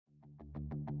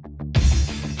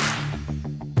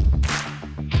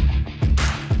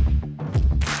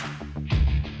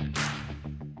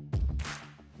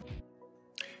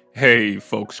Hey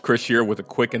folks, Chris here with a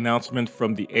quick announcement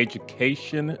from the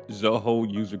Education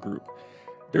Zoho user group.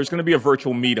 There's going to be a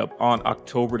virtual meetup on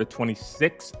October the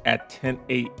 26th at 10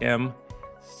 a.m.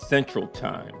 Central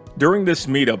Time. During this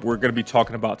meetup, we're going to be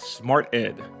talking about Smart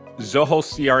Ed, Zoho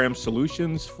CRM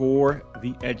solutions for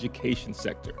the education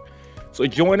sector. So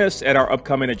join us at our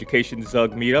upcoming Education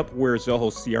ZUG meetup, where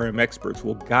Zoho CRM experts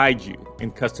will guide you in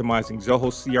customizing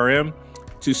Zoho CRM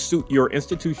to suit your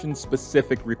institution's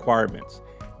specific requirements.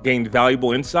 Gain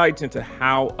valuable insights into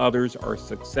how others are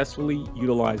successfully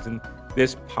utilizing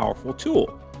this powerful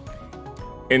tool.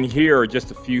 And here are just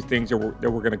a few things that we're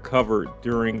going to cover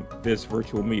during this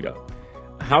virtual meetup.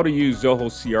 How to use Zoho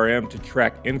CRM to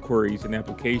track inquiries and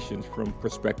applications from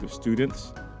prospective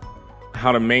students.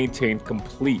 How to maintain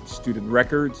complete student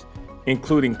records,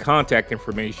 including contact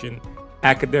information,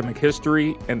 academic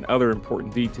history, and other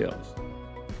important details.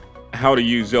 How to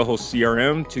use Zoho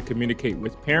CRM to communicate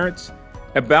with parents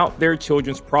about their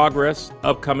children's progress,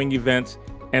 upcoming events,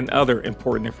 and other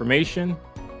important information,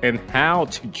 and how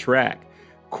to track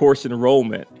course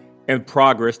enrollment and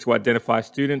progress to identify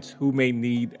students who may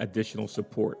need additional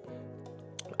support.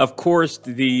 Of course,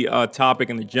 the topic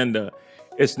and agenda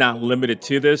is not limited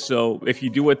to this, so if you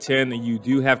do attend and you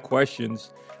do have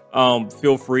questions,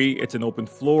 feel free. It's an open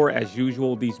floor. As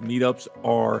usual, these meetups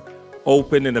are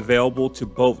open and available to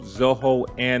both Zoho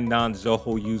and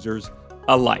non-Zoho users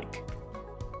alike.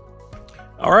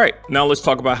 All right, now let's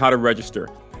talk about how to register.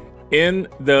 In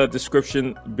the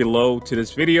description below to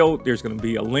this video, there's going to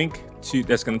be a link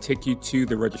that's going to take you to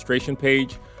the registration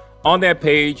page. On that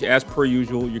page, as per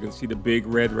usual, you can see the big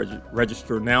red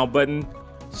register now button.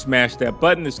 Smash that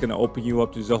button. It's going to open you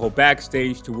up to Zoho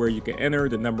Backstage, to where you can enter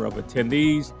the number of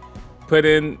attendees, put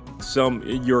in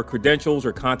your credentials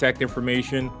or contact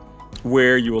information,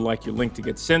 where you would like your link to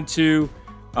get sent to,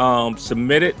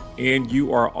 submit it, and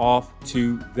you are off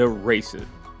to the races.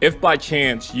 If by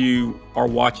chance you are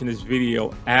watching this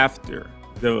video after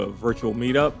the virtual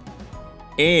meetup,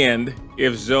 and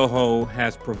if Zoho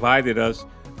has provided us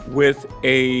with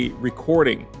a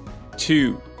recording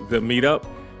to the meetup,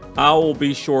 I will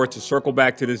be sure to circle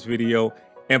back to this video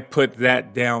and put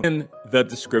that down in the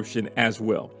description as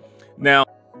well. Now,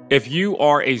 if you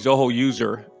are a Zoho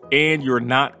user and you're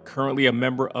not currently a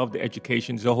member of the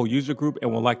Education Zoho user group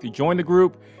and would like to join the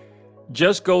group,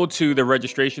 just go to the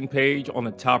registration page on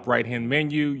the top right-hand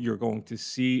menu. You're going to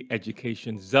see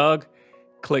Education ZUG.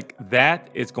 Click that.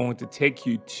 It's going to take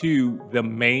you to the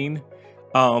main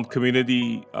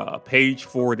community page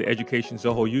for the Education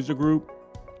Zoho user group.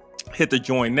 Hit the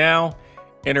join now,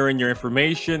 enter in your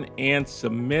information, and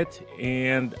submit,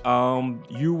 and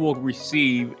you will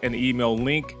receive an email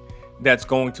link that's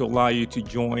going to allow you to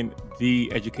join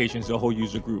the Education Zoho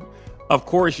user group. Of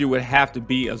course, you would have to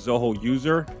be a Zoho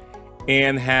user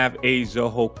and have a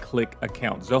Zoho Click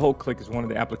account. Zoho Click is one of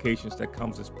the applications that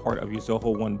comes as part of your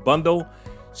Zoho One bundle.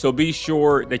 So be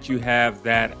sure that you have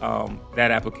that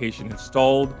application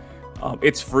installed.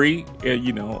 It's free.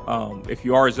 If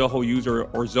you are a Zoho user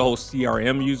or Zoho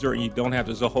CRM user and you don't have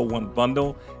the Zoho One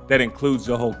bundle that includes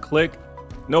Zoho Click,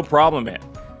 no problem, man.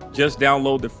 Just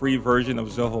download the free version of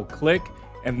Zoho Click,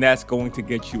 and that's going to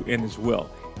get you in as well.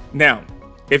 Now,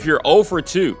 if you're 0 for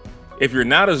 2, if you're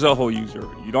not a Zoho user,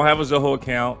 you don't have a Zoho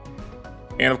account,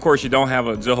 and of course you don't have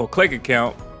a Zoho Click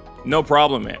account, no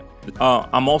problem, man.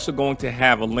 I'm also going to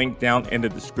have a link down in the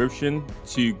description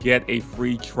to get a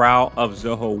free trial of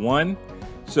Zoho One.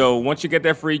 So once you get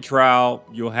that free trial,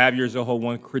 you'll have your Zoho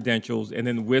One credentials, and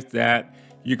then with that,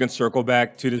 you can circle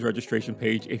back to this registration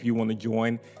page if you want to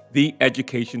join the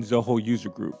Education Zoho user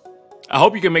group. I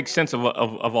hope you can make sense of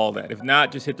all that. If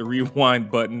not, just hit the rewind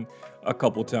button a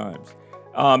couple times.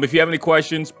 If you have any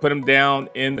questions, put them down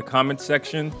in the comment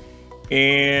section.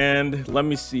 And let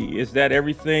me see, is that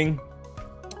everything?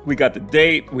 We got the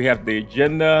date, we have the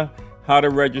agenda, how to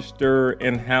register,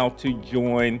 and how to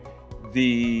join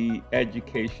the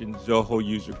Education Zoho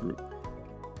user group.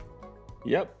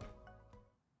 Yep.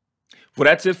 Well,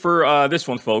 that's it for this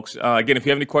one, folks. Again, if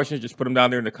you have any questions, just put them down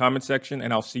there in the comment section,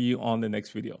 and I'll see you on the next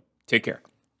video. Take care.